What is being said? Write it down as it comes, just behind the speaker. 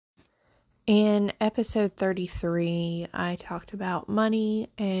In episode 33, I talked about money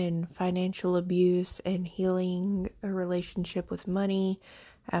and financial abuse and healing a relationship with money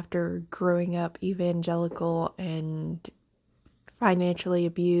after growing up evangelical and financially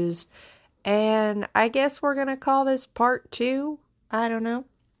abused. And I guess we're going to call this part 2. I don't know.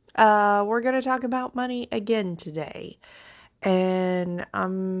 We're going to talk about money again today. And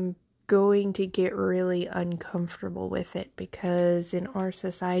I'm going to get really uncomfortable with it because in our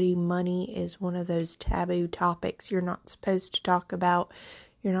society, money is one of those taboo topics you're not supposed to talk about.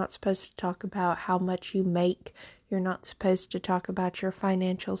 You're not supposed to talk about how much you make. You're not supposed to talk about your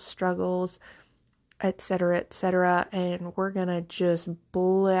financial struggles, etc., etc. And we're going to just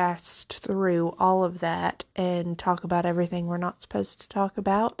blast through all of that and talk about everything we're not supposed to talk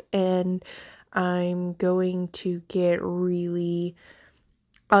about. And I'm going to get really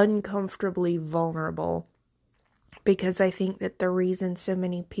uncomfortably vulnerable because I think that the reason so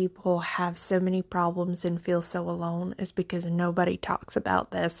many people have so many problems and feel so alone is because nobody talks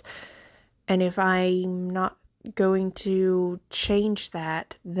about this. And if I'm not going to change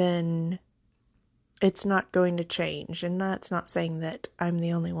that, then it's not going to change. And that's not saying that I'm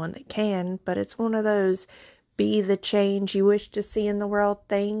the only one that can, but it's one of those be the change you wish to see in the world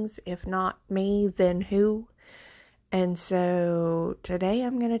things. If not me, then who? And so today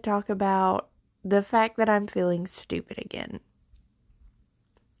I'm going to talk about the fact that I'm feeling stupid again.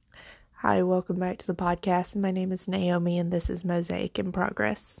 Hi, welcome back to the podcast. My name is Naomi and this is Mosaic in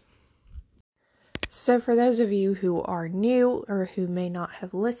Progress. So for those of you who are new or who may not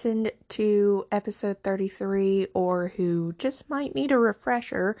have listened to episode 33 or who just might need a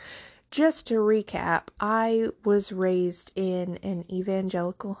refresher, just to recap, I was raised in an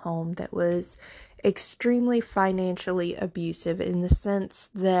evangelical home that was extremely financially abusive in the sense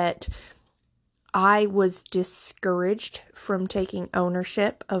that I was discouraged from taking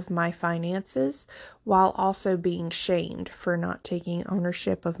ownership of my finances while also being shamed for not taking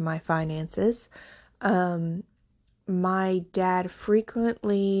ownership of my finances. My dad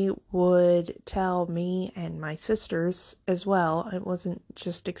frequently would tell me and my sisters as well, it wasn't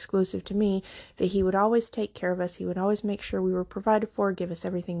just exclusive to me, that he would always take care of us. He would always make sure we were provided for, give us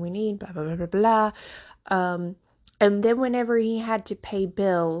everything we need, blah, blah, blah, blah, blah. And then whenever he had to pay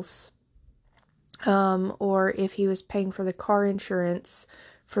bills, or if he was paying for the car insurance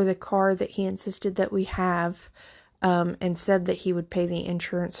for the car that he insisted that we have, and said that he would pay the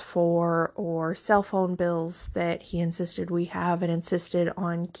insurance for, or cell phone bills that he insisted we have and insisted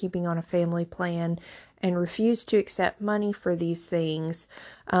on keeping on a family plan and refused to accept money for these things,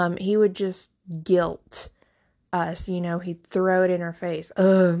 he would just guilt us, he'd throw it in our face.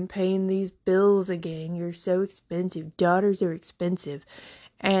 I'm paying these bills again. You're so expensive. Daughters are expensive.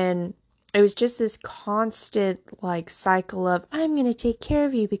 And it was just this constant, cycle of, I'm going to take care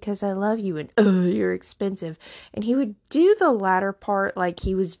of you because I love you, and, you're expensive. And he would do the latter part like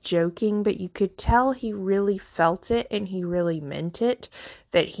he was joking, but you could tell he really felt it and he really meant it,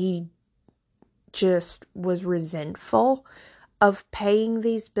 that he just was resentful of paying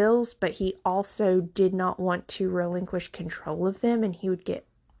these bills, but he also did not want to relinquish control of them, and he would get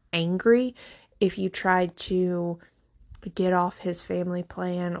angry if you tried to get off his family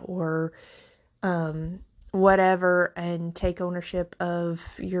plan or whatever and take ownership of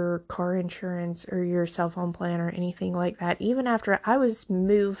your car insurance or your cell phone plan or anything like that. Even after I was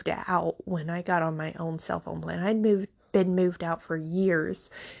moved out, when I got on my own cell phone plan, been moved out for years,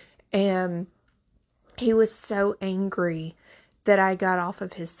 and he was so angry that I got off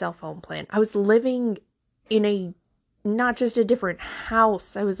of his cell phone plan. I was living in not just a different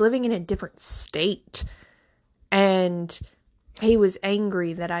house, I was living in a different state. And he was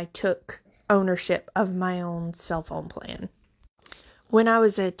angry that I took ownership of my own cell phone plan. When I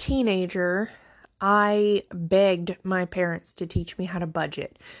was a teenager, I begged my parents to teach me how to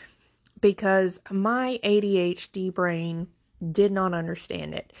budget because my ADHD brain did not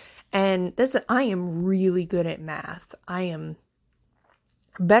understand it. And I am really good at math. I am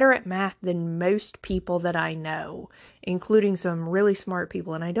better at math than most people that I know, including some really smart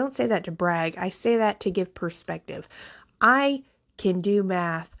people. And I don't say that to brag. I say that to give perspective. I can do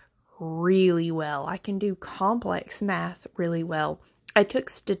math really well. I can do complex math really well. I took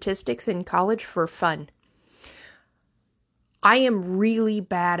statistics in college for fun. I am really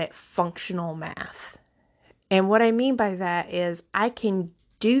bad at functional math. And what I mean by that is I can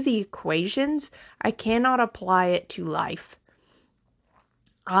do the equations. I cannot apply it to life.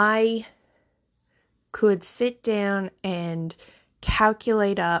 I could sit down and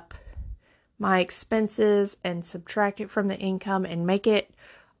calculate up my expenses and subtract it from the income and make it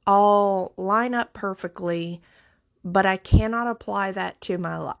all line up perfectly, but I cannot apply that to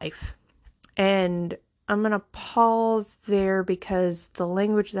my life. And I'm going to pause there because the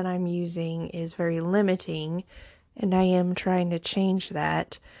language that I'm using is very limiting, and I am trying to change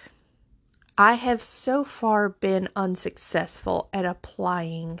that. I have so far been unsuccessful at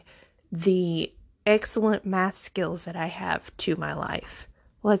applying the excellent math skills that I have to my life.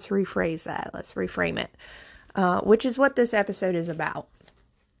 Let's rephrase that. Let's reframe it, which is what this episode is about.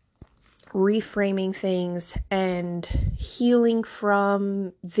 Reframing things and healing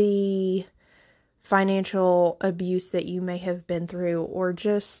from the financial abuse that you may have been through, or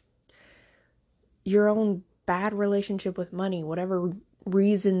just your own bad relationship with money, whatever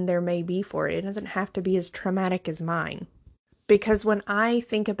reason there may be for it. It doesn't have to be as traumatic as mine. Because when I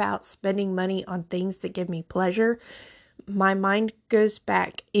think about spending money on things that give me pleasure, my mind goes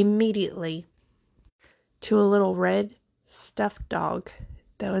back immediately to a little red stuffed dog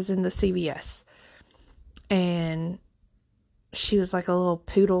that was in the CVS. And she was like a little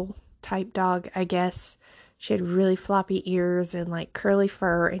poodle type dog, I guess. She had really floppy ears and like curly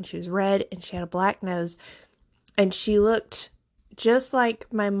fur, and she was red, and she had a black nose, and she looked just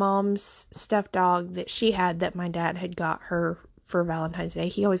like my mom's stuffed dog that she had that my dad had got her for Valentine's Day.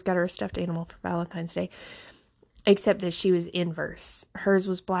 He always got her a stuffed animal for Valentine's Day, except that she was inverse. Hers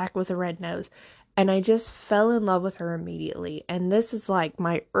was black with a red nose, and I just fell in love with her immediately. And this is like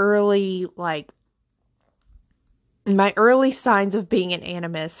my early signs of being an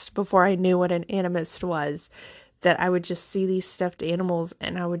animist, before I knew what an animist was, that I would just see these stuffed animals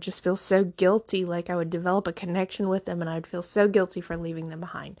and I would just feel so guilty, like I would develop a connection with them and I'd feel so guilty for leaving them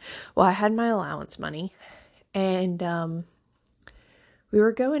behind. Well, I had my allowance money, and we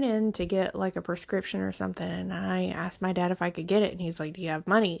were going in to get like a prescription or something, and I asked my dad if I could get it, and he's like, "Do you have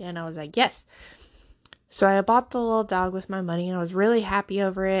money?" And I was like, "Yes." So I bought the little dog with my money, and I was really happy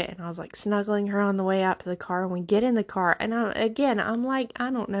over it, and I was like snuggling her on the way out to the car, and we get in the car, and I'm like,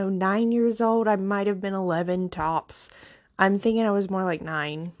 I don't know, 9 years old. I might have been 11 tops. I'm thinking I was more like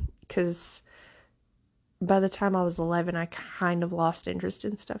 9, because by the time I was 11, I kind of lost interest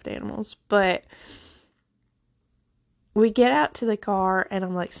in stuffed animals. But we get out to the car, and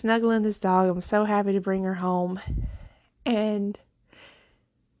I'm like snuggling this dog. I'm so happy to bring her home, and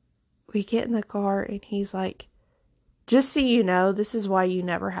we get in the car, and he's like, "Just so you know, this is why you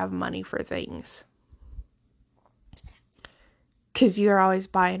never have money for things. Because you're always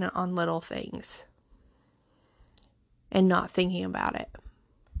buying it on little things and not thinking about it."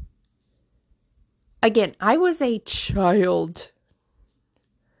 Again, I was a child.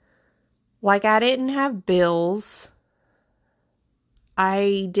 Like, I didn't have bills.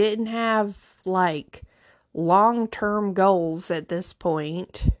 I didn't have, like, long-term goals at this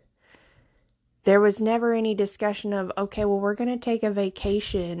point. There was never any discussion of, okay, well, we're going to take a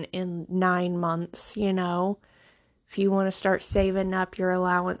vacation in 9 months, you know. If you want to start saving up your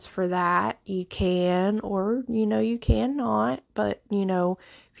allowance for that, you can, or, you cannot. But,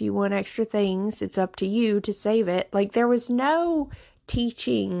 if you want extra things, it's up to you to save it. Like, there was no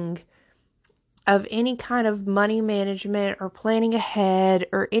teaching of any kind of money management or planning ahead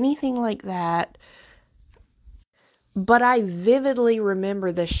or anything like that. But I vividly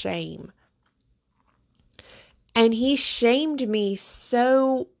remember the shame. And he shamed me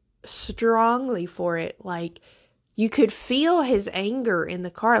so strongly for it. Like, you could feel his anger in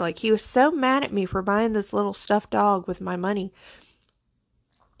the car. Like, he was so mad at me for buying this little stuffed dog with my money.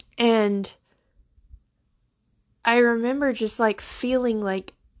 And I remember just like feeling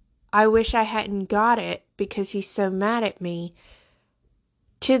like I wish I hadn't got it because he's so mad at me,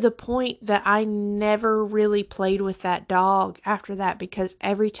 to the point that I never really played with that dog after that, because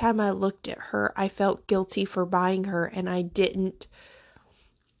every time I looked at her, I felt guilty for buying her, and I didn't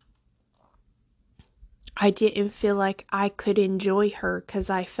feel like I could enjoy her, because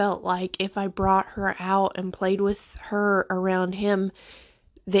I felt like if I brought her out and played with her around him,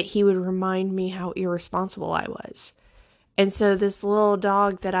 that he would remind me how irresponsible I was. And so this little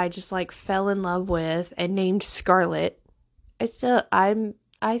dog that I just like fell in love with and named Scarlet,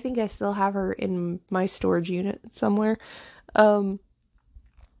 I think I still have her in my storage unit somewhere. But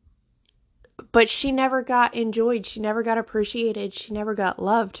she never got enjoyed. She never got appreciated. She never got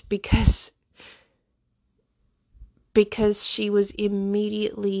loved because she was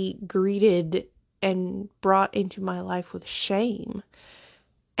immediately greeted and brought into my life with shame.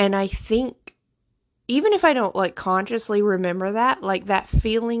 And I think, even if I don't like consciously remember that, like that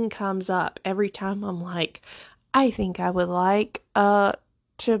feeling comes up every time I'm like, I think I would like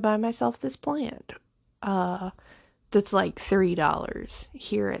to buy myself this plant that's like $3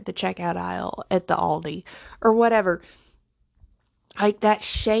 here at the checkout aisle at the Aldi or whatever. Like, that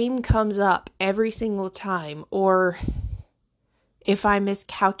shame comes up every single time. Or If I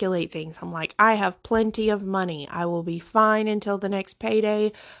miscalculate things, I'm like, I have plenty of money. I will be fine until the next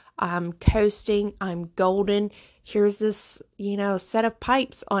payday. I'm coasting. I'm golden. Here's this, set of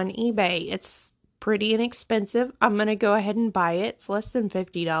pipes on eBay. It's pretty inexpensive. I'm going to go ahead and buy it. It's less than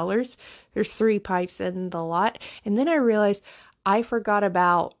 $50. There's 3 pipes in the lot. And then I realized I forgot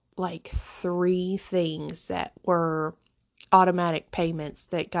about like 3 things that were automatic payments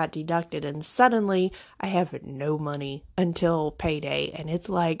that got deducted, and suddenly I have no money until payday, and it's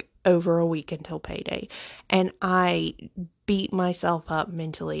like over a week until payday, and I beat myself up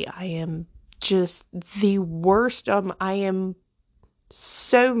mentally. I am just the worst. I am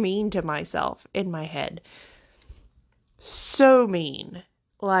so mean to myself in my head. So mean.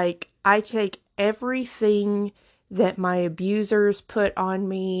 Like, I take everything that my abusers put on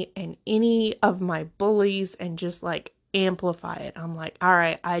me and any of my bullies and just like amplify it. I'm like, all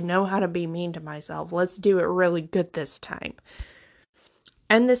right, I know how to be mean to myself. Let's do it really good this time.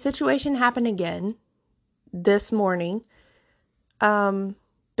 And the situation happened again this morning.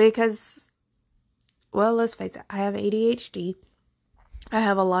 Because, well, let's face it, I have ADHD. I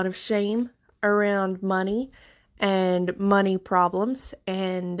have a lot of shame around money and money problems,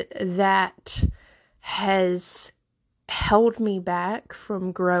 and that has held me back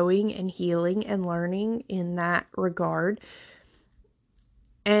from growing and healing and learning in that regard.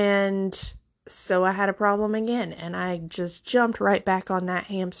 And so I had a problem again, and I just jumped right back on that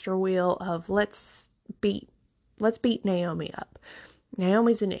hamster wheel of let's beat Naomi up.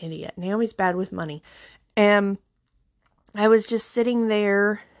 Naomi's an idiot. Naomi's bad with money. And I was just sitting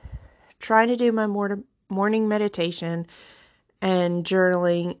there trying to do my morning meditation and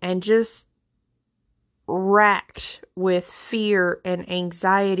journaling, and just racked with fear and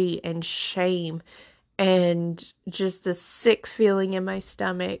anxiety and shame and just the sick feeling in my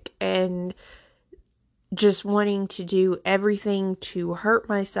stomach, and just wanting to do everything to hurt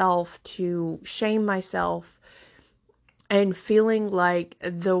myself, to shame myself, and feeling like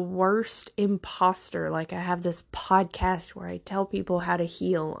the worst imposter. Like, I have this podcast where I tell people how to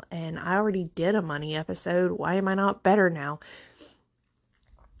heal, and I already did a money episode. Why am I not better now?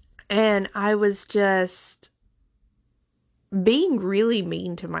 And I was just being really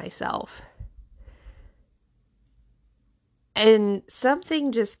mean to myself. And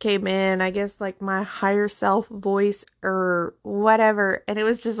something just came in, I guess like my higher self voice or whatever. And it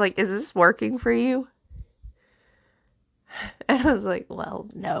was just like, is this working for you? And I was like, well,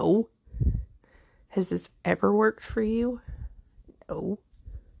 no. Has this ever worked for you? No.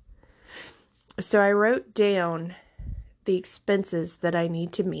 So I wrote down the expenses that I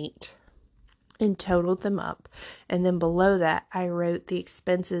need to meet and totaled them up. And then below that, I wrote the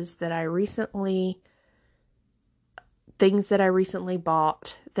expenses that things that I recently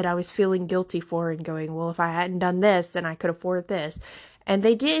bought that I was feeling guilty for and going, well, if I hadn't done this, then I could afford this. And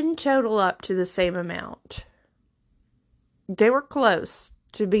they didn't total up to the same amount. They were close,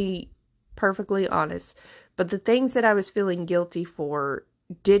 to be perfectly honest. But the things that I was feeling guilty for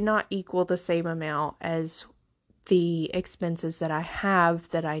did not equal the same amount as the expenses that I have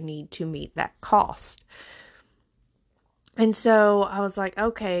that I need to meet that cost. And so I was like,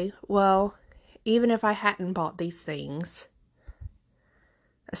 okay, well, even if I hadn't bought these things,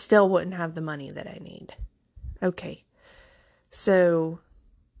 I still wouldn't have the money that I need. Okay. So,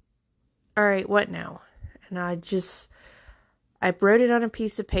 all right, what now? And I wrote it on a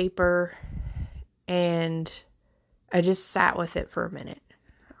piece of paper, and I just sat with it for a minute.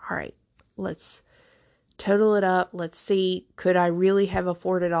 All right, let's total it up. Let's see, could I really have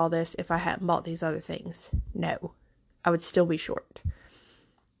afforded all this if I hadn't bought these other things? No, I would still be short.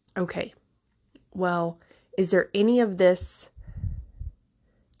 Okay, well, is there any of this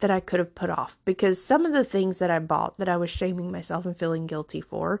that I could have put off? Because some of the things that I bought that I was shaming myself and feeling guilty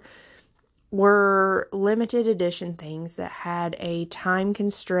for were limited edition things that had a time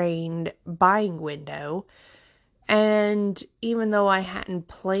constrained buying window. And even though I hadn't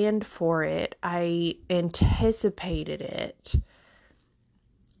planned for it, I anticipated it.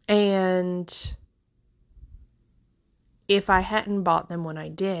 And if I hadn't bought them when I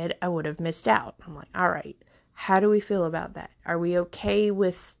did, I would have missed out. I'm like, all right, how do we feel about that?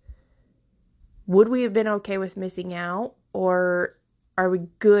 Would we have been okay with missing out? Or are we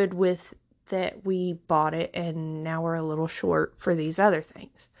good with that we bought it and now we're a little short for these other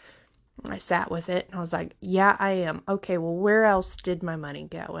things? I sat with it and I was like, yeah, I am. Okay, well, where else did my money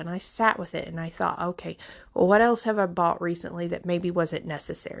go? And I sat with it and I thought, okay, well, what else have I bought recently that maybe wasn't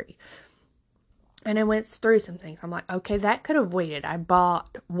necessary? And I went through some things. I'm like, okay, that could have waited. I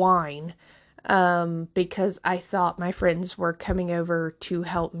bought wine because I thought my friends were coming over to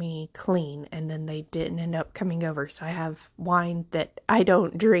help me clean, and then they didn't end up coming over. So I have wine that I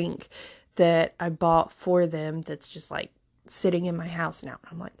don't drink that I bought for them that's just like sitting in my house now.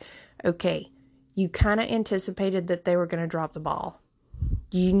 I'm like, okay, you kind of anticipated that they were going to drop the ball.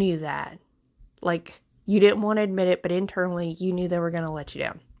 You knew that. Like, you didn't want to admit it, but internally you knew they were going to let you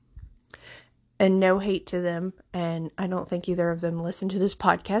down. And no hate to them, and I don't think either of them listen to this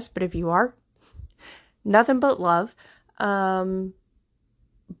podcast, but if you are, nothing but love.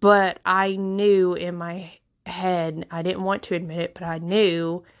 But I knew in my head, I didn't want to admit it, but I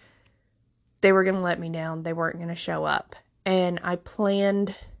knew they were going to let me down. They weren't going to show up. And I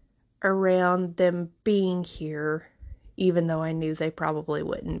planned around them being here, even though I knew they probably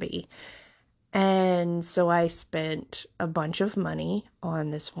wouldn't be. And so I spent a bunch of money on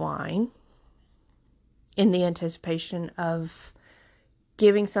this wine in the anticipation of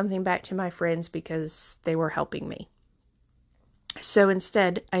giving something back to my friends because they were helping me. So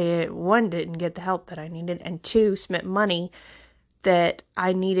instead, I, one, didn't get the help that I needed, and two, spent money that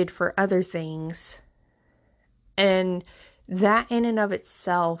I needed for other things. And that in and of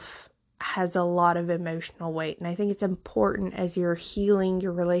itself has a lot of emotional weight. And I think it's important as you're healing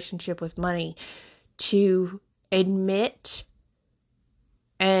your relationship with money to admit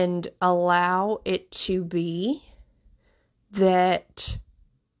and allow it to be that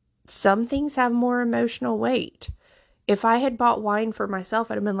some things have more emotional weight. If I had bought wine for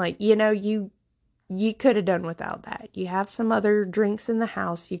myself, I'd have been like, you could have done without that. You have some other drinks in the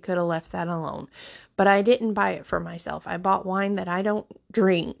house. You could have left that alone. But I didn't buy it for myself. I bought wine that I don't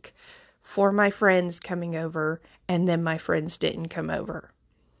drink for my friends coming over, and then my friends didn't come over.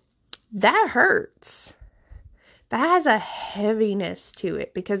 That hurts. That has a heaviness to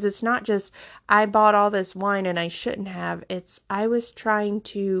it, because it's not just I bought all this wine and I shouldn't have. It's I was trying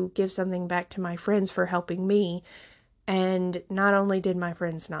to give something back to my friends for helping me, and not only did my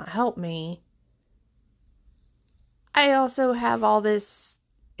friends not help me, I also have all this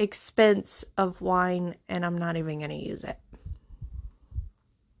expense of wine and I'm not even going to use it.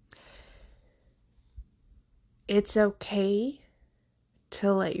 It's okay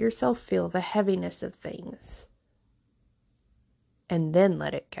to let yourself feel the heaviness of things and then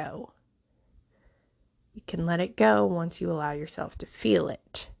let it go. You can let it go once you allow yourself to feel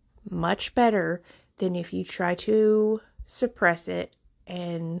it. Much better than if you try to suppress it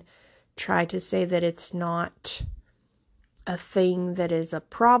and try to say that it's not a thing that is a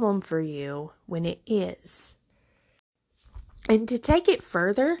problem for you when it is. And to take it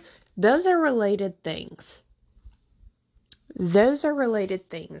further, those are related things. Those are related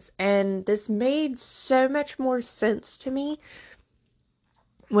things. And this made so much more sense to me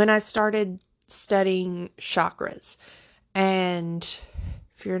when I started studying chakras. And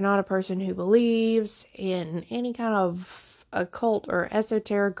if you're not a person who believes in any kind of occult or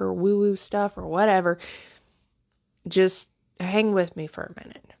esoteric or woo-woo stuff or whatever, just hang with me for a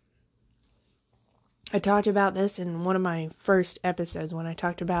minute. I talked about this in one of my first episodes when I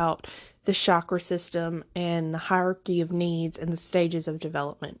talked about the chakra system and the hierarchy of needs and the stages of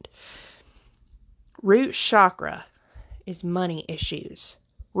development. Root chakra is money issues.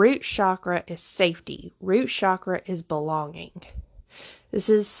 Root chakra is safety. Root chakra is belonging. This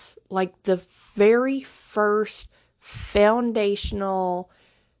is like the very first foundational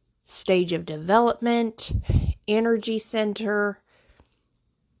stage of development, energy center,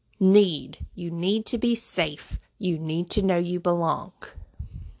 need. You need to be safe. You need to know you belong.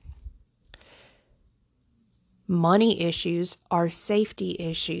 Money issues are safety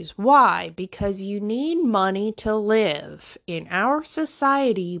issues. Why? Because you need money to live. In our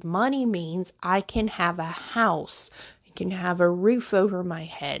society, money means I can have a house. I can have a roof over my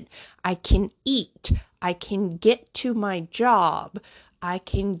head. I can eat. I can get to my job. I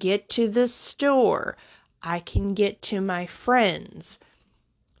can get to the store. I can get to my friends.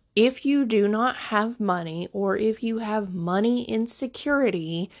 If you do not have money, or if you have money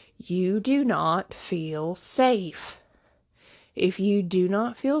insecurity, you do not feel safe. If you do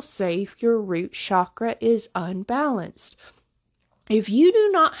not feel safe, your root chakra is unbalanced. If you do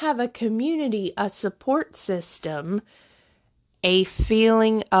not have a community, a support system, a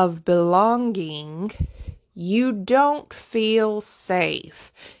feeling of belonging, you don't feel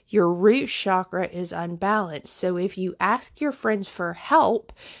safe. Your root chakra is unbalanced. So if you ask your friends for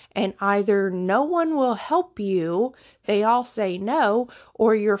help and either no one will help you, they all say no,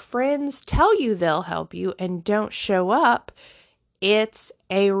 or your friends tell you they'll help you and don't show up, it's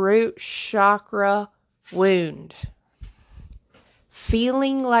a root chakra wound.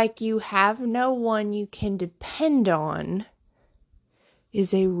 Feeling like you have no one you can depend on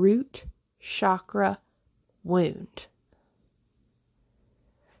is a root chakra wound.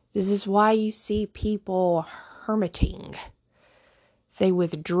 This is why you see people hermiting. They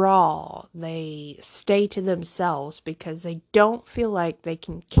withdraw. They stay to themselves because they don't feel like they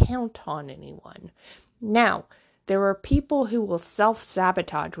can count on anyone. Now, there are people who will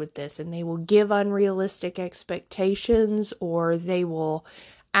self-sabotage with this, and they will give unrealistic expectations, or they will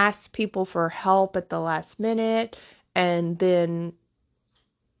ask people for help at the last minute, and then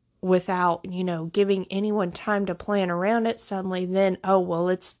without, giving anyone time to plan around it, suddenly then, oh,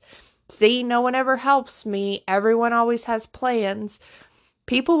 well, see, no one ever helps me. Everyone always has plans.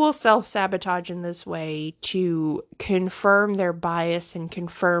 People will self-sabotage in this way to confirm their bias and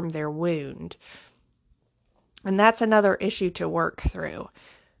confirm their wound. And that's another issue to work through.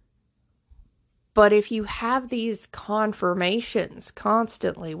 But if you have these confirmations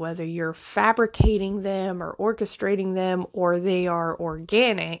constantly, whether you're fabricating them or orchestrating them or they are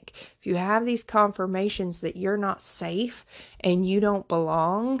organic, if you have these confirmations that you're not safe and you don't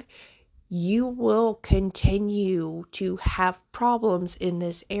belong, you will continue to have problems in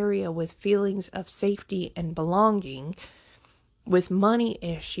this area with feelings of safety and belonging, with money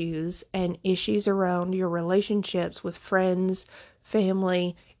issues and issues around your relationships with friends,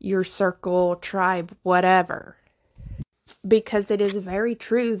 family, your circle, tribe, whatever. Because it is very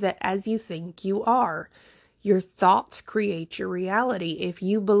true that as you think you are, your thoughts create your reality. If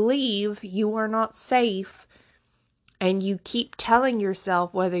you believe you are not safe, and you keep telling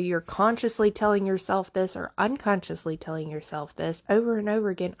yourself, whether you're consciously telling yourself this or unconsciously telling yourself this over and over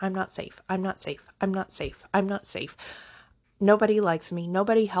again, I'm not safe, I'm not safe, I'm not safe, I'm not safe. Nobody likes me,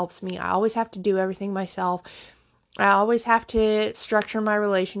 nobody helps me, I always have to do everything myself. I always have to structure my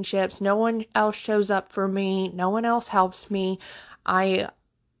relationships. No one else shows up for me. No one else helps me. I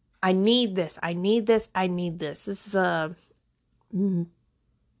need this. I need this. I need this. This is a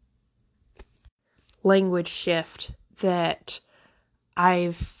language shift that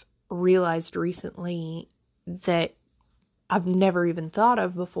I've realized recently that I've never even thought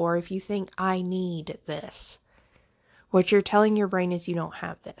of before. If you think I need this, what you're telling your brain is you don't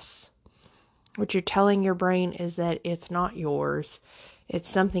have this. What you're telling your brain is that it's not yours. It's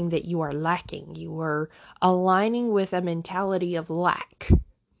something that you are lacking. You are aligning with a mentality of lack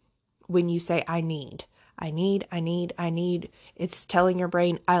when you say I need. I need. It's telling your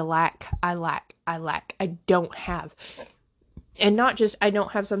brain I lack. I don't have. And not just I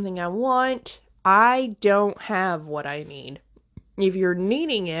don't have something I want. I don't have what I need. If you're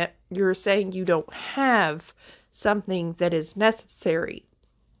needing it, you're saying you don't have something that is necessary.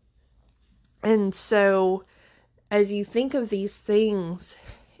 And so, as you think of these things,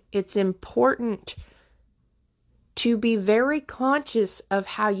 it's important to be very conscious of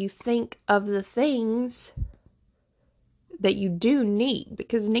how you think of the things that you do need,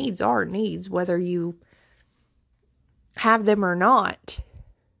 because needs are needs, whether you have them or not.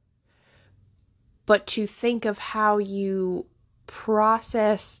 But to think of how you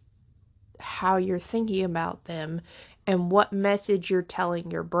process how you're thinking about them and what message you're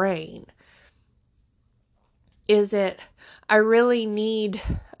telling your brain. Is it, I really need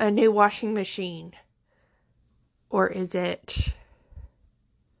a new washing machine? Or is it,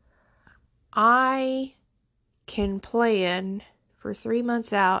 I can plan for 3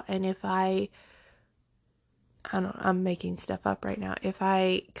 months out, and if I'm making stuff up right now. If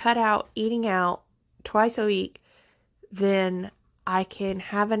I cut out eating out twice a week, then I can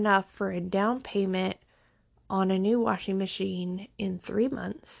have enough for a down payment on a new washing machine in 3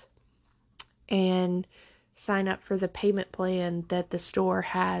 months and sign up for the payment plan that the store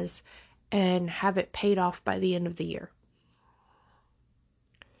has and have it paid off by the end of the year.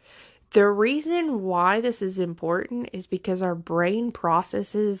 The reason why this is important is because our brain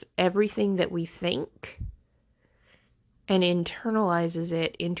processes everything that we think and internalizes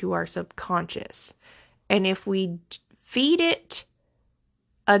it into our subconscious. And if we feed it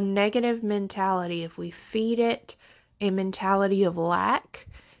a negative mentality, if we feed it a mentality of lack,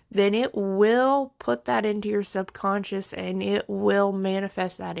 then it will put that into your subconscious and it will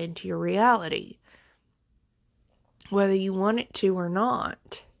manifest that into your reality, whether you want it to or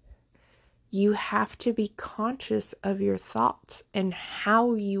not. You have to be conscious of your thoughts and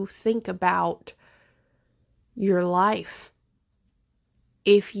how you think about your life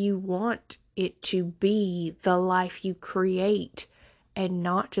if you want it to be the life you create and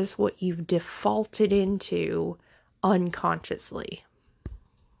not just what you've defaulted into unconsciously.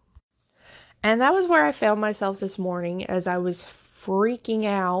 And that was where I found myself this morning as I was freaking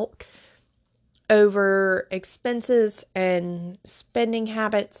out over expenses and spending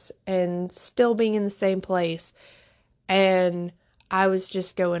habits and still being in the same place. And I was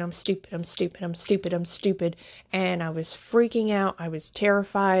just going, I'm stupid, I'm stupid, I'm stupid, I'm stupid. And I was freaking out. I was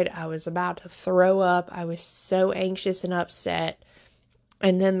terrified. I was about to throw up. I was so anxious and upset.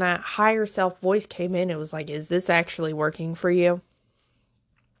 And then that higher self voice came in. It was like, is this actually working for you?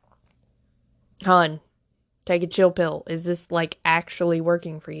 Hon, take a chill pill. Is this like actually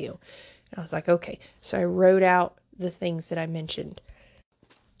working for you? And I was like, okay. So I wrote out the things that I mentioned.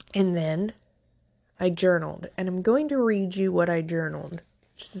 And then I journaled. And I'm going to read you what I journaled.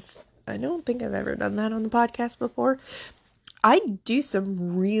 I don't think I've ever done that on the podcast before. I do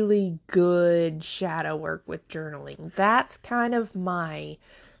some really good shadow work with journaling. That's kind of my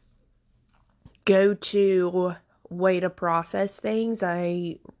go-to way to process things.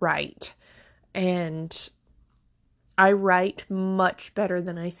 I write. And I write much better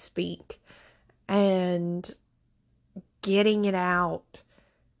than I speak. And getting it out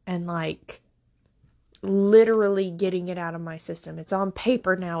and like literally getting it out of my system. It's on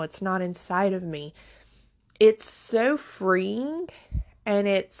paper now. It's not inside of me. It's so freeing, and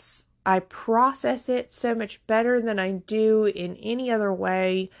I process it so much better than I do in any other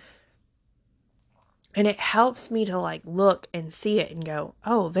way. And it helps me to like look and see it and go,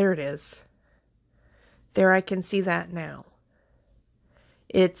 oh, there it is. There, I can see that now.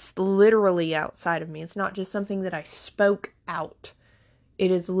 It's literally outside of me. It's not just something that I spoke out. It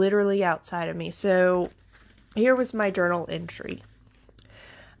is literally outside of me. So here was my journal entry.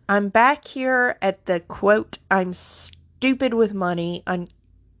 I'm back here at the quote, I'm stupid with money,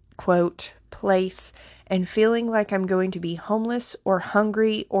 unquote, place, and feeling like I'm going to be homeless or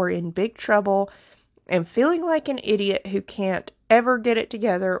hungry or in big trouble, and feeling like an idiot who can't ever get it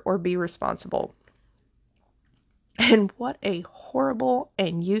together or be responsible. And what a horrible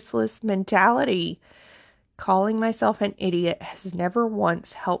and useless mentality. Calling myself an idiot has never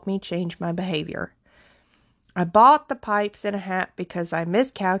once helped me change my behavior. I bought the pipes and a hat because I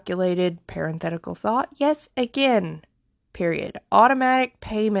miscalculated, parenthetical thought, yes, again, period. Automatic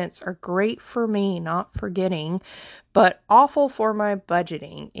payments are great for me, not forgetting, but awful for my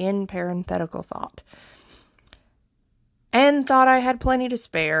budgeting, in parenthetical thought. And thought I had plenty to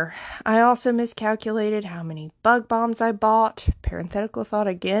spare. I also miscalculated how many bug bombs I bought, parenthetical thought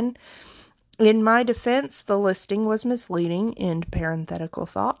again. In my defense, the listing was misleading, end parenthetical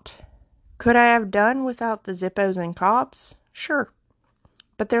thought. Could I have done without the Zippos and Cobbs? Sure.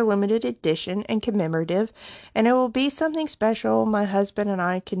 But they're limited edition and commemorative, and it will be something special my husband and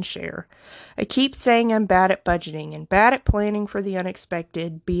I can share. I keep saying I'm bad at budgeting and bad at planning for the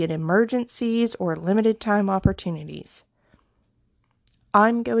unexpected, be it emergencies or limited time opportunities.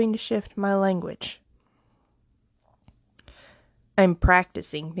 I'm going to shift my language. I'm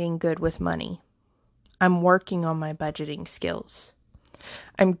practicing being good with money. I'm working on my budgeting skills.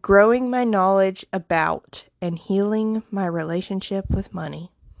 I'm growing my knowledge about and healing my relationship with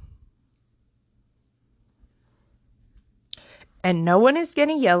money. And no one is going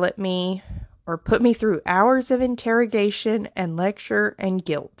to yell at me or put me through hours of interrogation and lecture and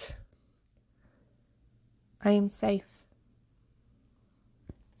guilt. I am safe.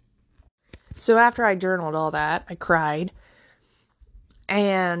 So after I journaled all that, I cried.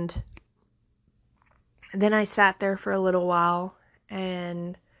 And then I sat there for a little while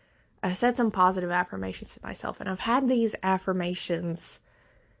and I said some positive affirmations to myself. And I've had these affirmations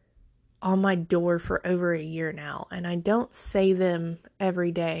on my door for over a year now. And I don't say them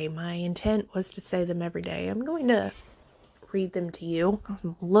every day. My intent was to say them every day. I'm going to read them to you.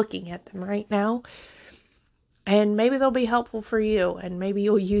 I'm looking at them right now. And maybe they'll be helpful for you. And maybe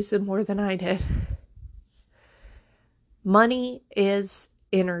you'll use them more than I did. Money is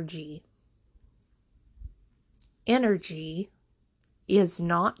energy. Energy is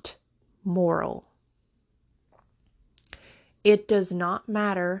not moral. It does not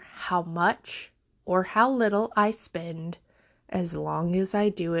matter how much or how little I spend as long as I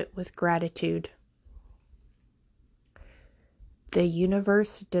do it with gratitude. The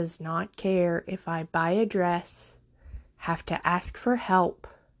universe does not care if I buy a dress, have to ask for help,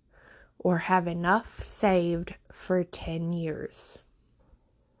 or have enough saved for 10 years.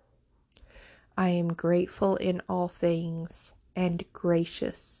 I am grateful in all things and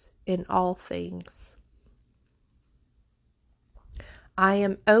gracious in all things. I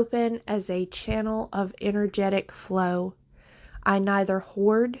am open as a channel of energetic flow. I neither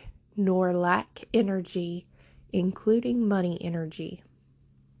hoard nor lack energy, including money energy.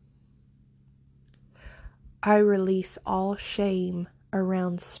 I release all shame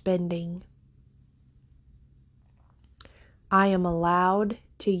around spending. I am allowed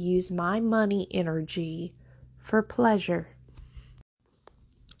to use my money energy for pleasure.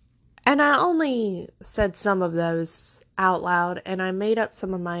 And I only said some of those out loud, and I made up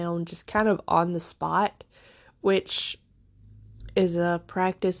some of my own just kind of on the spot, which is a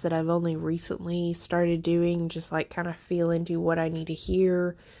practice that I've only recently started doing, just like kind of feel into what I need to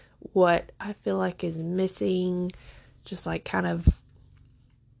hear, what I feel like is missing, just like kind of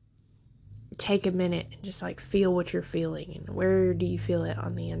take a minute and just like feel what you're feeling and where do you feel it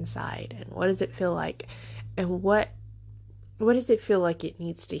on the inside and what does it feel like and what does it feel like it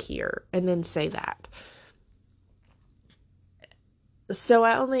needs to hear, and then say that. So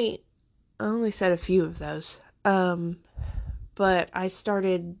I only said a few of those, but I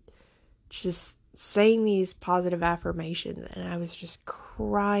started just saying these positive affirmations, and I was just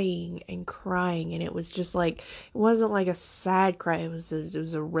crying and crying, and it was just like, it wasn't like a sad cry, it was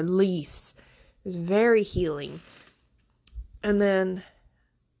a release. It was very healing. And then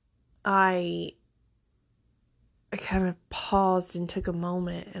I kind of paused and took a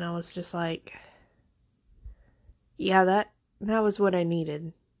moment, and I was just like, yeah, that was what I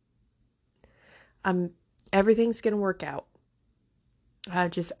needed. Everything's gonna work out.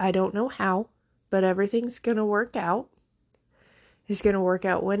 I don't know how, but everything's gonna work out. It's gonna work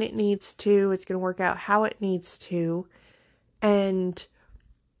out when it needs to. It's gonna work out how it needs to. And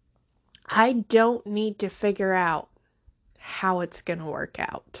I don't need to figure out how it's gonna work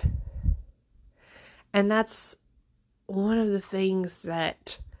out. And that's one of the things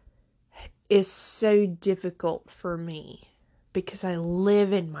that is so difficult for me, because I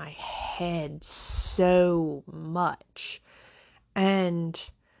live in my head so much. And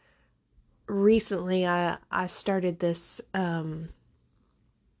recently I started this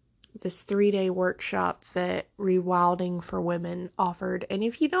this 3-day workshop that Rewilding for Women offered. And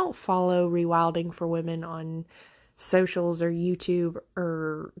if you don't follow Rewilding for Women on socials or YouTube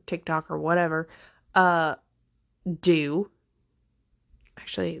or TikTok or whatever, do.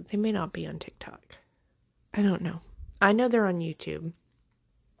 Actually, they may not be on TikTok. I don't know. I know they're on YouTube.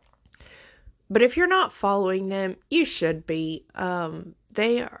 But if you're not following them, you should be.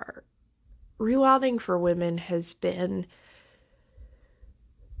 They are... Rewilding for Women has been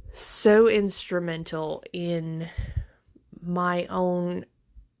so instrumental in my own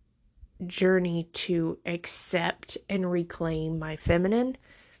journey to accept and reclaim my feminine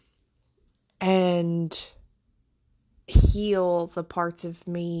and heal the parts of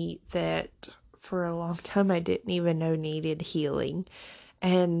me that for a long time I didn't even know needed healing.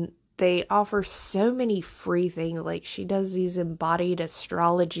 And they offer so many free things. Like, she does these embodied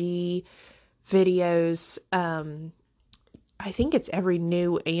astrology videos. I think it's every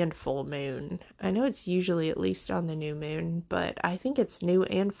new and full moon. I know it's usually at least on the new moon, but I think it's new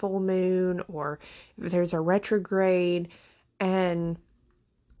and full moon, or if there's a retrograde. And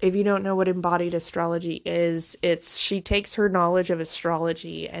if you don't know what embodied astrology is, she takes her knowledge of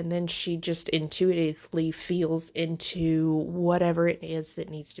astrology and then she just intuitively feels into whatever it is that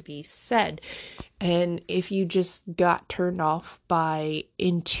needs to be said. And if you just got turned off by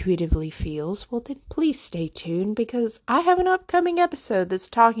intuitively feels, well then please stay tuned, because I have an upcoming episode that's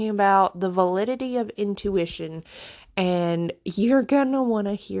talking about the validity of intuition, and you're gonna want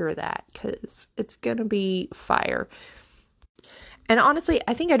to hear that because it's gonna be fire. And honestly,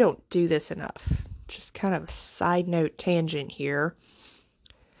 I think I don't do this enough. Just kind of a side note tangent here.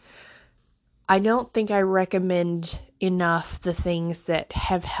 I don't think I recommend enough the things that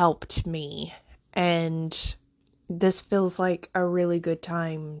have helped me. And this feels like a really good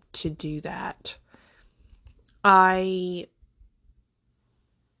time to do that. I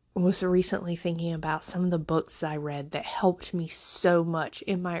was recently thinking about some of the books I read that helped me so much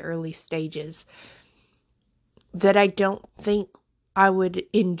in my early stages that I don't think I would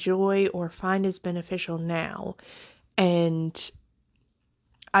enjoy or find as beneficial now. And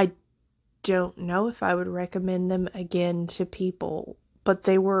I don't know if I would recommend them again to people, but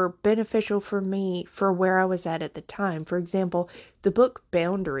they were beneficial for me for where I was at the time. For example, the book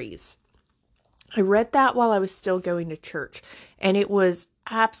Boundaries. I read that while I was still going to church, and it was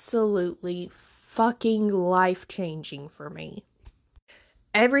absolutely fucking life-changing for me.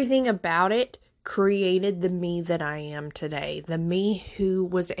 Everything about it created the me that I am today. The me who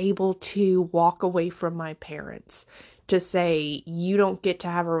was able to walk away from my parents, to say, you don't get to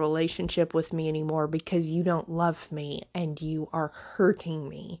have a relationship with me anymore because you don't love me and you are hurting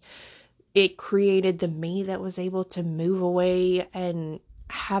me. It created the me that was able to move away and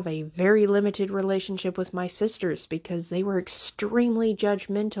have a very limited relationship with my sisters because they were extremely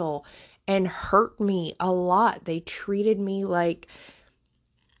judgmental and hurt me a lot. They treated me like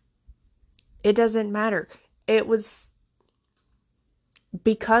it doesn't matter. It was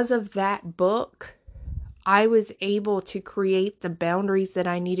because of that book, I was able to create the boundaries that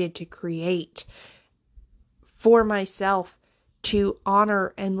I needed to create for myself to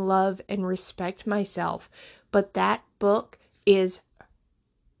honor and love and respect myself. But that book is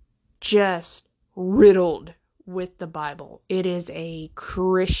just riddled with the Bible. It is a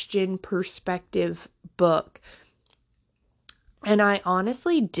Christian perspective book. And I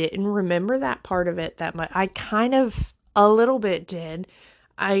honestly didn't remember that part of it that much. I kind of a little bit did.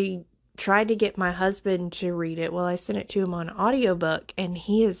 I tried to get my husband to read it. Well, I sent it to him on audiobook, and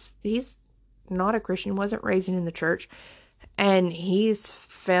he's not a Christian, wasn't raised in the church, and he's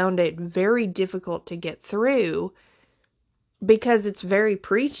found it very difficult to get through because it's very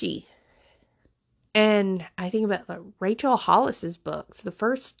preachy. And I think about like Rachel Hollis's books. The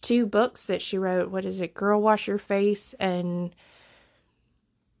first two books that she wrote, what is it? Girl Wash Your Face, and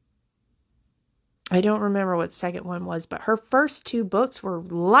I don't remember what the second one was, but her first two books were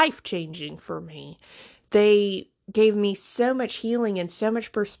life-changing for me. They gave me so much healing and so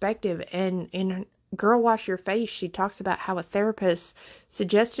much perspective. And in Girl Wash Your Face, she talks about how a therapist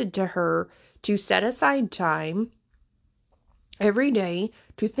suggested to her to set aside time every day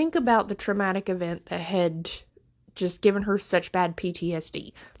to think about the traumatic event that had just given her such bad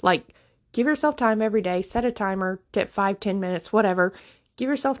PTSD. Like, give yourself time every day, set a timer at 5-10 minutes, whatever. Give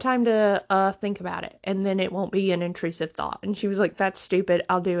yourself time to think about it, and then it won't be an intrusive thought. And she was like, that's stupid.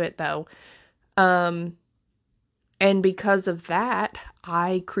 I'll do it though. And because of that,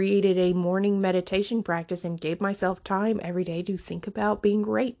 I created a morning meditation practice and gave myself time every day to think about being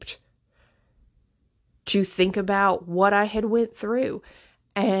raped, to think about what I had went through.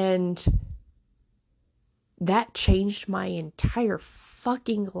 And that changed my entire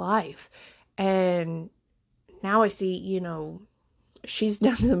fucking life. And now I see, she's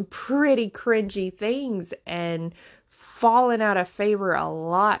done some pretty cringy things and fallen out of favor a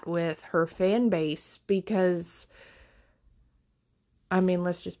lot with her fan base because, I mean,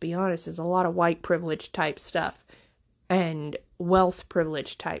 let's just be honest, there's a lot of white privilege type stuff and wealth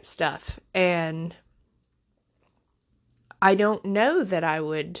privilege type stuff. And I don't know that I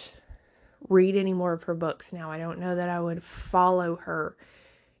would read any more of her books now. I don't know that I would follow her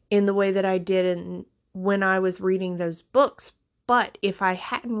in the way that I did when I was reading those books. But if I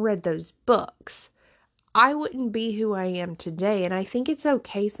hadn't read those books, I wouldn't be who I am today. And I think it's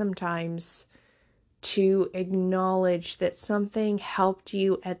okay sometimes to acknowledge that something helped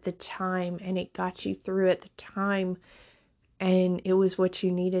you at the time and it got you through at the time and it was what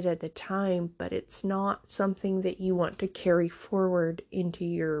you needed at the time, but it's not something that you want to carry forward into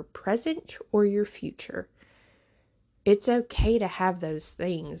your present or your future. It's okay to have those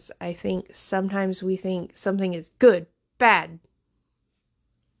things. I think sometimes we think something is good, bad,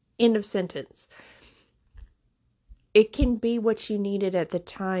 end of sentence. It can be what you needed at the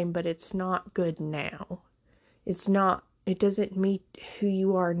time, but it's not good now. It doesn't meet who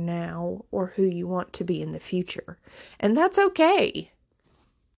you are now or who you want to be in the future. And that's okay.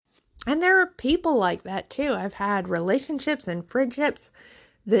 And there are people like that too. I've had relationships and friendships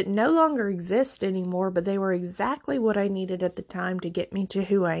that no longer exist anymore, but they were exactly what I needed at the time to get me to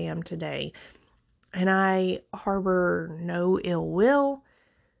who I am today. And I harbor no ill will.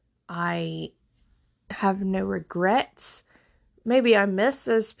 I have no regrets. Maybe I miss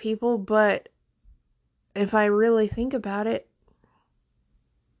those people, but if I really think about it,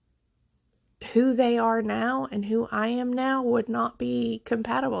 who they are now and who I am now would not be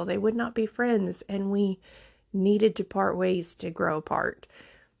compatible. They would not be friends, and we needed to part ways to grow apart.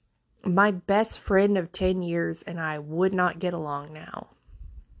 My best friend of 10 years and I would not get along now.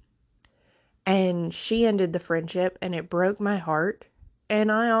 And she ended the friendship, and it broke my heart.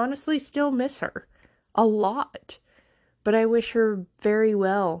 And I honestly still miss her a lot. But I wish her very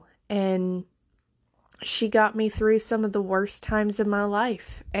well. And she got me through some of the worst times in my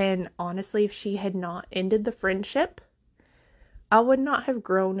life. And honestly, if she had not ended the friendship, I would not have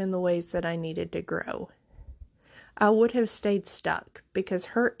grown in the ways that I needed to grow. I would have stayed stuck because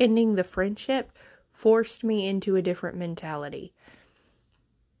her ending the friendship forced me into a different mentality.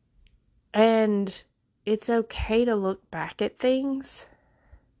 And it's okay to look back at things,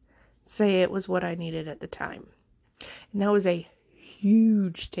 say it was what I needed at the time. And that was a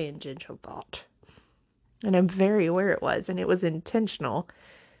huge tangential thought. And I'm very aware it was, and it was intentional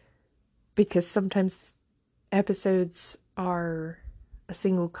because sometimes episodes are a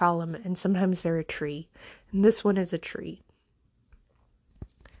single column and sometimes they're a tree. And this one is a tree.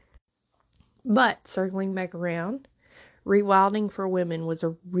 But circling back around, Rewilding for Women was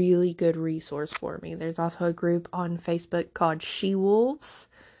a really good resource for me. There's also a group on Facebook called She Wolves.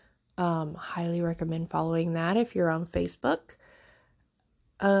 Highly recommend following that if you're on Facebook.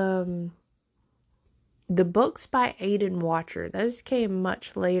 The books by Aidan Watcher, those came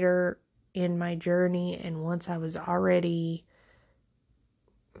much later in my journey and once I was already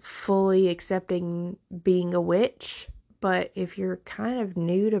fully accepting being a witch. But if you're kind of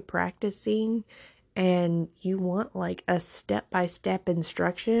new to practicing and you want like a step-by-step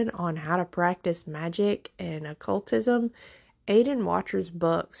instruction on how to practice magic and occultism, Aidan Watcher's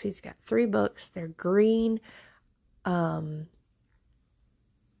books, he's got 3 books. They're green. They're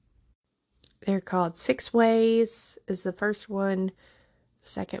called 6 Ways is the first one. The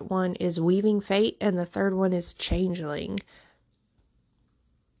second one is Weaving Fate, and the third one is Changeling.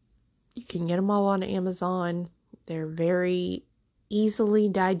 You can get them all on Amazon. They're very easily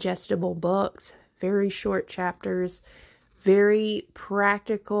digestible books, very short chapters, very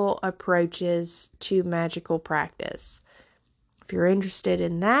practical approaches to magical practice. If you're interested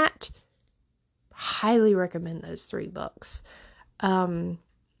in that, highly recommend those 3 books.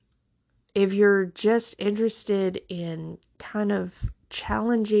 If you're just interested in kind of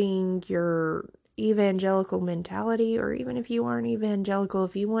challenging your evangelical mentality, or even if you aren't evangelical,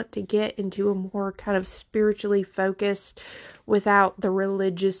 if you want to get into a more kind of spiritually focused, without the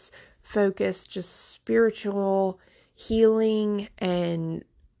religious focus, just spiritual healing and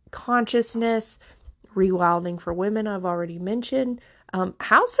consciousness, Rewilding for Women, I've already mentioned.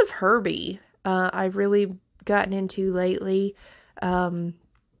 House of Herbie, I've really gotten into lately.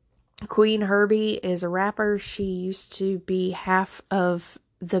 Queen Herbie is a rapper. She used to be half of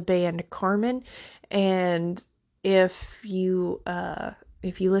the band Carmen, and if you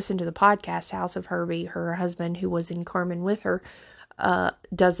listen to the podcast House of Herbie, her husband, who was in Carmen with her,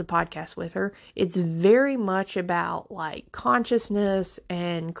 does a podcast with her. It's very much about like consciousness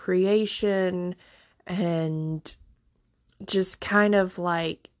and creation and just kind of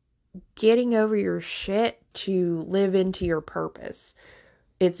like getting over your shit to live into your purpose.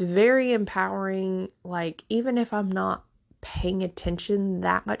 It's very empowering. Like, even if I'm not paying attention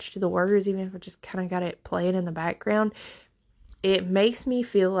that much to the words, even if I just kind of got it playing in the background, it makes me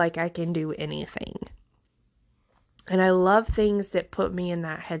feel like I can do anything. And I love things that put me in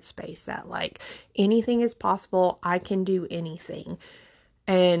that headspace that like anything is possible. I can do anything.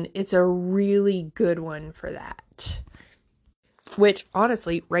 And it's a really good one for that. Which,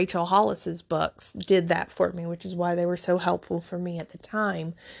 honestly, Rachel Hollis's books did that for me, which is why they were so helpful for me at the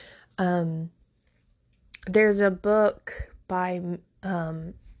time. There's a book by,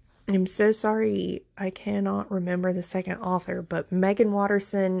 I'm so sorry, I cannot remember the second author, but Megan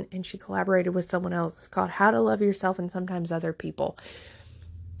Watterson, and she collaborated with someone else. It's called How to Love Yourself and Sometimes Other People.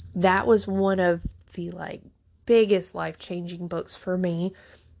 That was one of the, like, biggest life-changing books for me.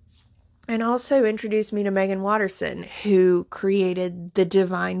 And also introduced me to Megan Watterson, who created the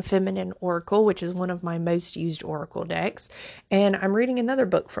Divine Feminine Oracle, which is one of my most used oracle decks. And I'm reading another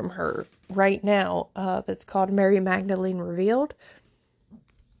book from her right now that's called Mary Magdalene Revealed.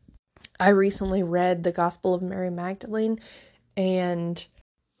 I recently read the Gospel of Mary Magdalene, and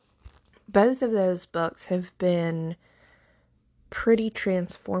both of those books have been pretty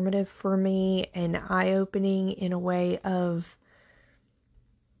transformative for me and eye-opening in a way of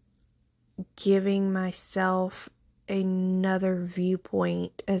giving myself another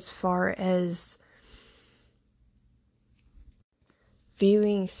viewpoint as far as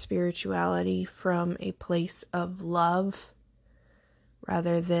viewing spirituality from a place of love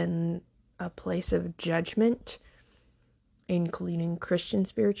rather than a place of judgment, including Christian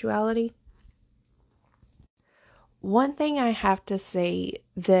spirituality. One thing I have to say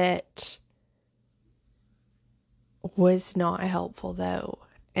that was not helpful though,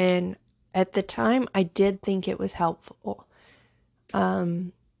 and at the time I did think it was helpful,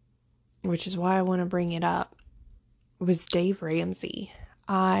 which is why I want to bring it up, was Dave Ramsey.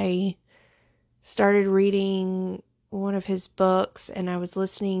 I started reading one of his books and I was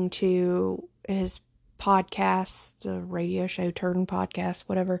listening to his podcast, the radio show turned podcast,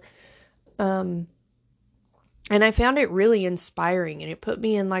 whatever. And I found it really inspiring, and it put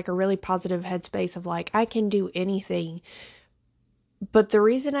me in like a really positive headspace of like, I can do anything. But the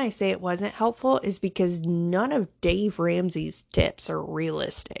reason I say it wasn't helpful is because none of Dave Ramsey's tips are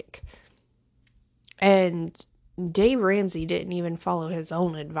realistic. And Dave Ramsey didn't even follow his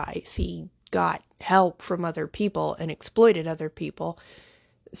own advice. He got help from other people and exploited other people.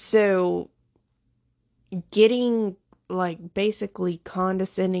 So getting like basically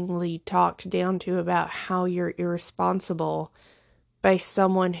condescendingly talked down to about how you're irresponsible by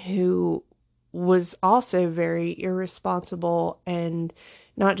someone who was also very irresponsible, and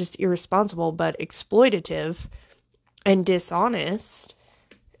not just irresponsible, but exploitative and dishonest,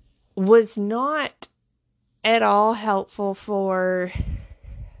 was not at all helpful for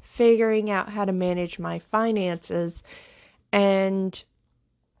figuring out how to manage my finances. And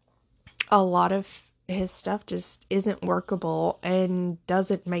a lot of his stuff just isn't workable and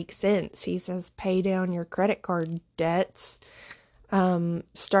doesn't make sense. He says pay down your credit card debts,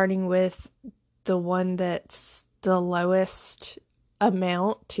 starting with the one that's the lowest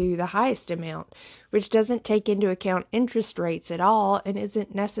amount to the highest amount, which doesn't take into account interest rates at all and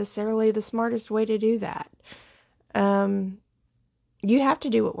isn't necessarily the smartest way to do that. You have to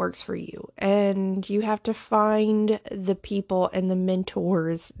do what works for you, and you have to find the people and the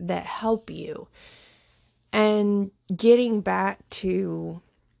mentors that help you. And getting back to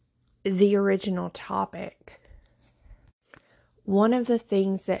the original topic, one of the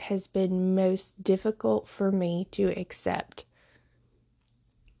things that has been most difficult for me to accept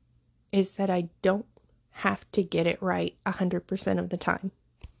is that I don't have to get it right 100% of the time.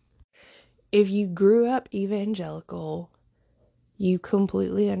 If you grew up evangelical, you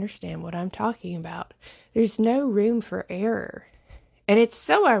completely understand what I'm talking about. There's no room for error. And it's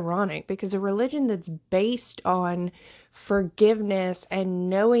so ironic because a religion that's based on forgiveness and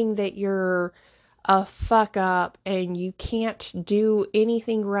knowing that you're a fuck up and you can't do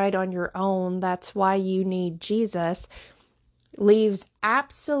anything right on your own, that's why you need Jesus, leaves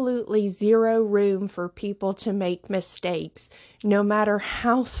absolutely zero room for people to make mistakes, no matter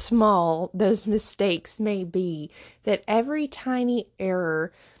how small those mistakes may be. That every tiny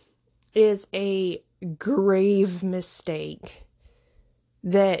error is a grave mistake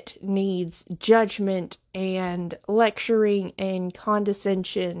that needs judgment and lecturing and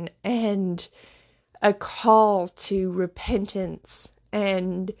condescension and a call to repentance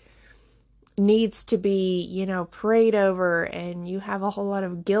and needs to be, prayed over, and you have a whole lot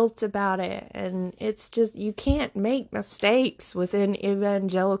of guilt about it. And it's just, you can't make mistakes within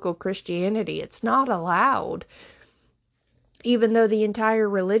evangelical Christianity. It's not allowed. Even though the entire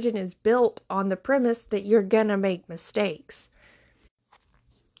religion is built on the premise that you're gonna make mistakes.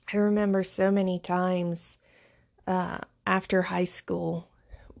 I remember so many times after high school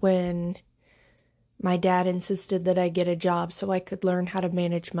when my dad insisted that I get a job so I could learn how to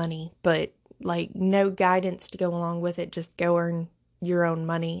manage money, but no guidance to go along with it, just go earn your own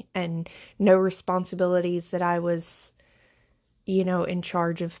money, and no responsibilities that I was, in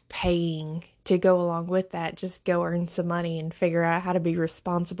charge of paying to go along with that. Just go earn some money and figure out how to be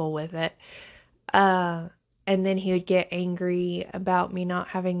responsible with it. And then he would get angry about me not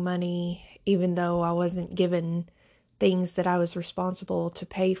having money, even though I wasn't given things that I was responsible to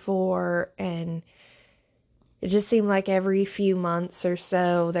pay for. And it just seemed like every few months or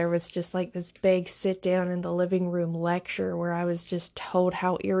so, there was just this big sit down in the living room lecture where I was just told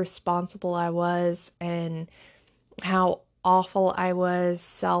how irresponsible I was and how awful I was,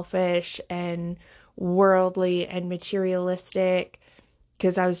 selfish and worldly and materialistic,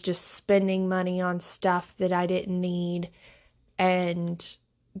 because I was just spending money on stuff that I didn't need. And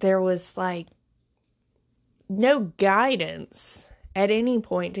there was no guidance at any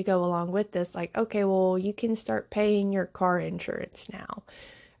point to go along with this. Okay, well, you can start paying your car insurance now.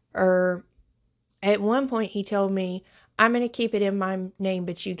 Or at one point he told me, I'm going to keep it in my name,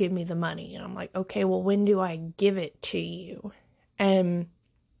 but you give me the money. And I'm like, okay, well, when do I give it to you? And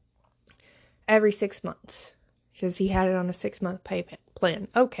every 6 months, because he had it on a 6-month payment plan.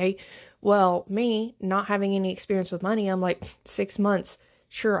 Okay, well, me not having any experience with money, I'm like, 6 months,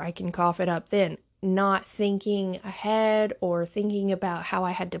 sure, I can cough it up then. Not thinking ahead or thinking about how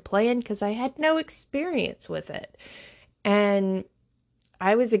I had to plan, because I had no experience with it. And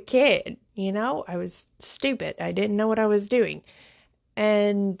I was a kid, I was stupid. I didn't know what I was doing.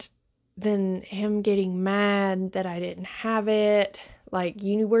 And then him getting mad that I didn't have it.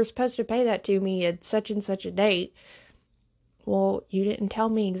 You were supposed to pay that to me at such and such a date. Well, you didn't tell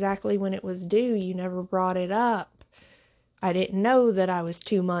me exactly when it was due. You never brought it up. I didn't know that I was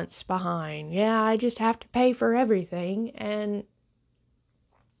 2 months behind. Yeah, I just have to pay for everything. And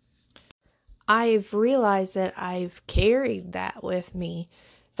I've realized that I've carried that with me.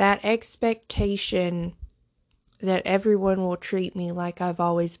 That expectation that everyone will treat me like I've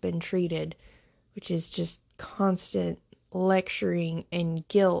always been treated, which is just constant lecturing and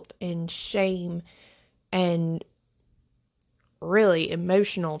guilt and shame and really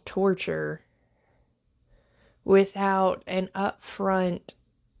emotional torture without an upfront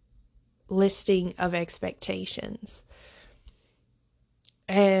listing of expectations.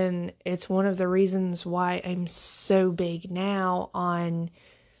 And it's one of the reasons why I'm so big now on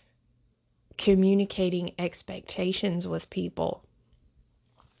communicating expectations with people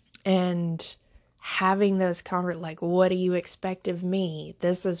and having those what do you expect of me?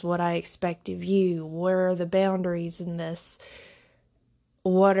 This is what I expect of you. Where are the boundaries in this?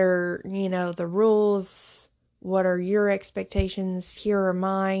 What are, the rules? What are your expectations? Here are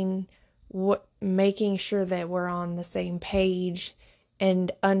mine. making sure that we're on the same page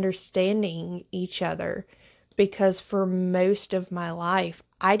and understanding each other, because for most of my life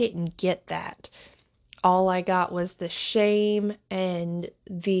I didn't get that. All I got was the shame and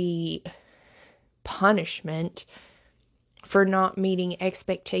the punishment for not meeting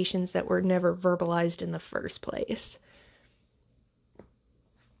expectations that were never verbalized in the first place.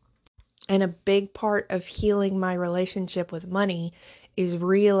 And a big part of healing my relationship with money is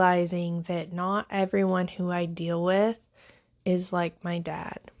realizing that not everyone who I deal with is like my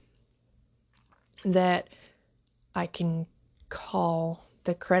dad. That I can call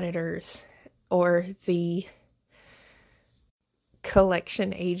the creditors or the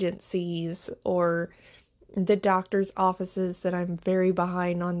collection agencies or the doctor's offices that I'm very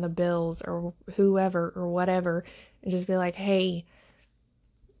behind on the bills, or whoever or whatever, and just be like, hey,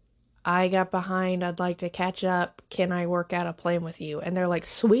 I got behind, I'd like to catch up, can I work out a plan with you? And they're like,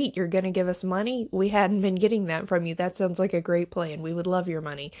 sweet, you're gonna give us money? We hadn't been getting that from you. That sounds like a great plan. We would love your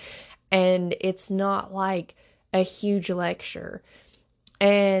money. And it's not like a huge lecture.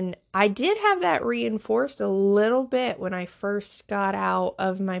 And I did have that reinforced a little bit when I first got out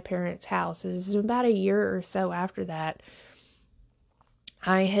of my parents' house. It was about a year or so after that.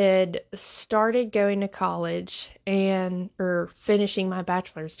 I had started going to college or finishing my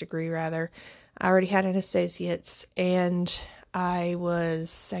bachelor's degree rather. I already had an associate's, and I was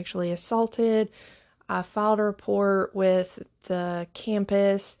sexually assaulted. I filed a report with the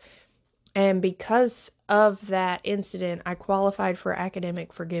campus. And because of that incident, I qualified for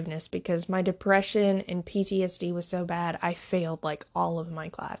academic forgiveness because my depression and PTSD was so bad, I failed like all of my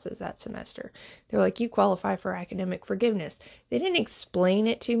classes that semester. They're like, you qualify for academic forgiveness. They didn't explain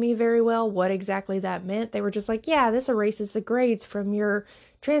it to me very well, what exactly that meant. They were just like, yeah, this erases the grades from your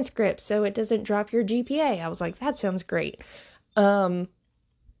transcript so it doesn't drop your GPA. I was like, that sounds great. They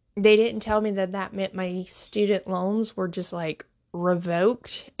didn't tell me that that meant my student loans were just like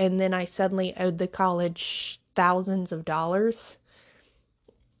revoked, and then I suddenly owed the college thousands of dollars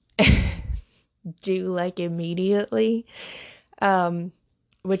due like immediately.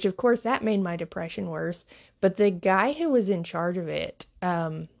 Which of course that made my depression worse. But the guy who was in charge of it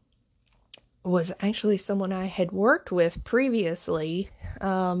was actually someone I had worked with previously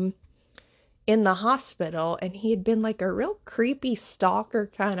in the hospital, and he had been like a real creepy stalker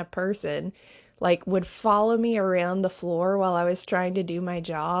kind of person. Like, would follow me around the floor while I was trying to do my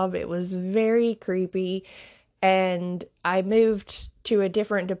job. It was very creepy. And I moved to a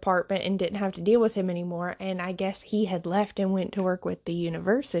different department and didn't have to deal with him anymore. And I guess he had left and went to work with the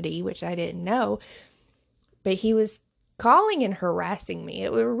university, which I didn't know. But he was calling and harassing me.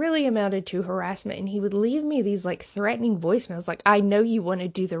 It really amounted to harassment. And he would leave me these like threatening voicemails like, I know you want to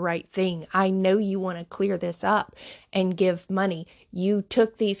do the right thing. I know you want to clear this up and give money. You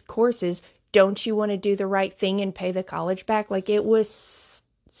took these courses. Don't you want to do the right thing and pay the college back? Like, it was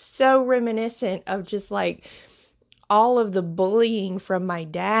so reminiscent of just like all of the bullying from my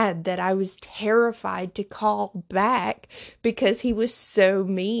dad that I was terrified to call back because he was so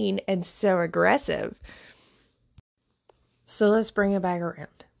mean and so aggressive. So let's bring it back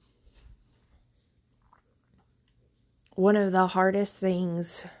around. One of the hardest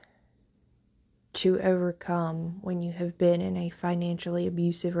things to overcome when you have been in a financially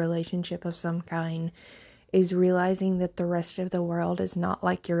abusive relationship of some kind is realizing that the rest of the world is not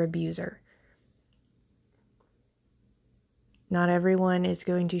like your abuser. Not everyone is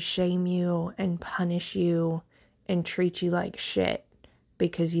going to shame you and punish you and treat you like shit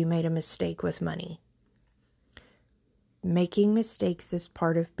because you made a mistake with money. Making mistakes is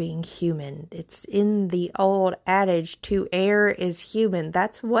part of being human. It's in the old adage, to err is human.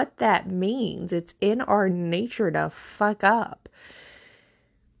 That's what that means. It's in our nature to fuck up.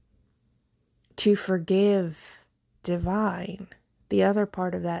 To forgive, divine. The other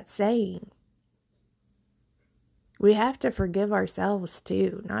part of that saying. We have to forgive ourselves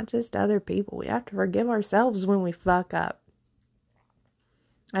too, not just other people. We have to forgive ourselves when we fuck up.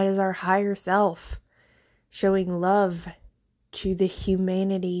 That is our higher self showing love to the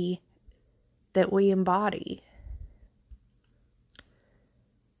humanity that we embody.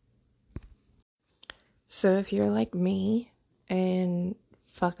 So if you're like me and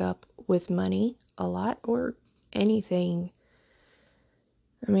fuck up with money a lot or anything,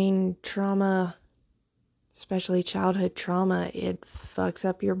 I mean, trauma, especially childhood trauma, it fucks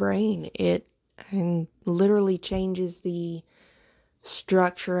up your brain. It and literally changes the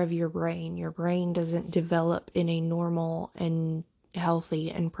structure of your brain. Your brain doesn't develop in a normal and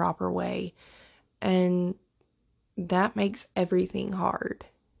healthy and proper way. And that makes everything hard.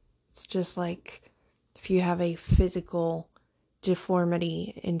 It's just like if you have a physical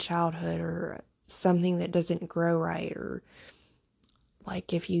deformity in childhood or something that doesn't grow right, or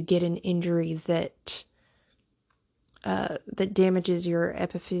like if you get an injury that damages your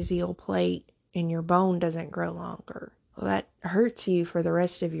epiphyseal plate and your bone doesn't grow longer, well, that hurts you for the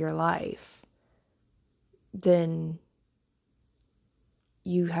rest of your life, then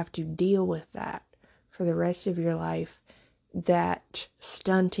you have to deal with that for the rest of your life, that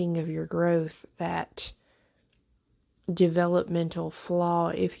stunting of your growth, that developmental flaw,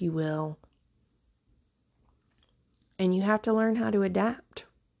 if you will. And you have to learn how to adapt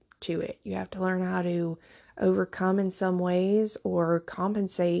to it. You have to learn how to overcome in some ways or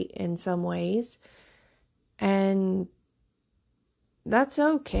compensate in some ways. And that's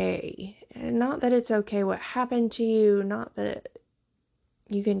okay. And not that it's okay what happened to you, not that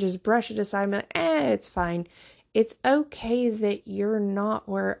you can just brush it aside and be like, it's fine. It's okay that you're not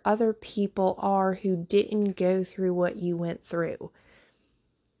where other people are who didn't go through what you went through.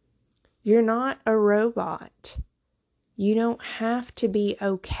 You're not a robot. You don't have to be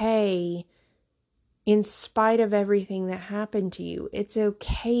okay in spite of everything that happened to you. It's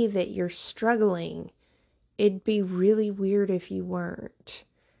okay that you're struggling. It'd be really weird if you weren't.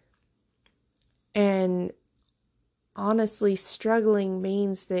 And honestly, struggling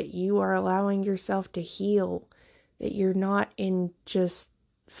means that you are allowing yourself to heal, that you're not in just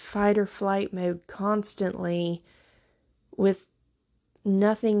fight or flight mode constantly with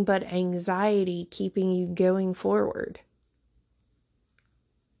nothing but anxiety keeping you going forward.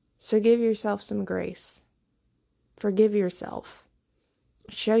 So give yourself some grace. Forgive yourself.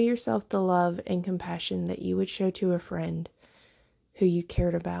 Show yourself the love and compassion that you would show to a friend who you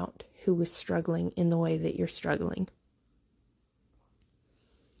cared about, who was struggling in the way that you're struggling.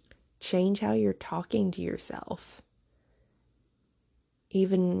 Change how you're talking to yourself.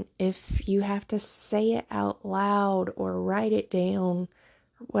 Even if you have to say it out loud or write it down,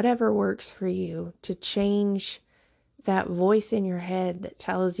 whatever works for you, to change that voice in your head that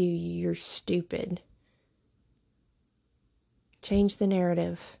tells you you're stupid. Change the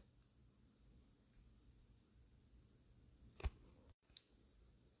narrative.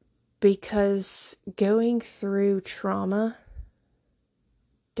 Because going through trauma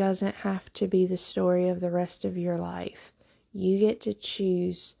doesn't have to be the story of the rest of your life. You get to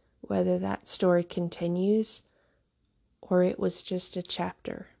choose whether that story continues or it was just a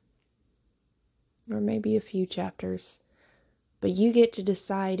chapter. Or maybe a few chapters. But you get to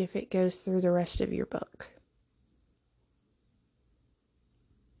decide if it goes through the rest of your book.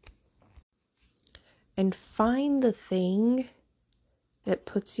 And find the thing that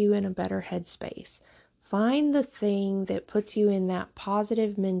puts you in a better headspace. Find the thing that puts you in that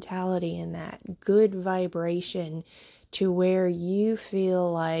positive mentality and that good vibration to where you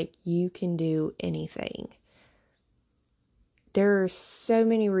feel like you can do anything. There are so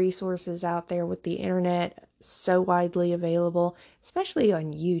many resources out there with the internet so widely available, especially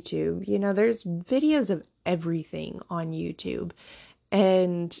on YouTube. You know, there's videos of everything on YouTube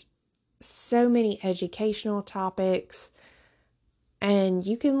and so many educational topics, and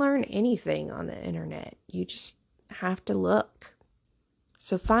you can learn anything on the internet. You just have to look.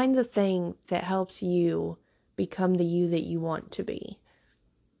 So find the thing that helps you become the you that you want to be.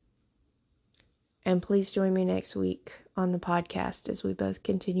 And please join me next week on the podcast as we both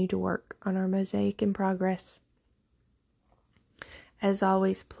continue to work on our mosaic in progress. As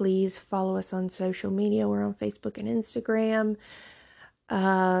always, please follow us on social media. We're on Facebook and Instagram.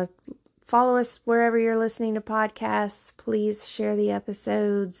 Follow us wherever you're listening to podcasts. Please share the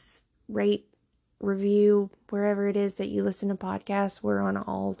episodes, rate, review, wherever it is that you listen to podcasts. We're on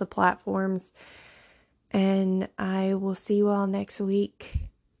all the platforms. And I will see you all next week.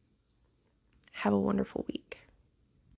 Have a wonderful week.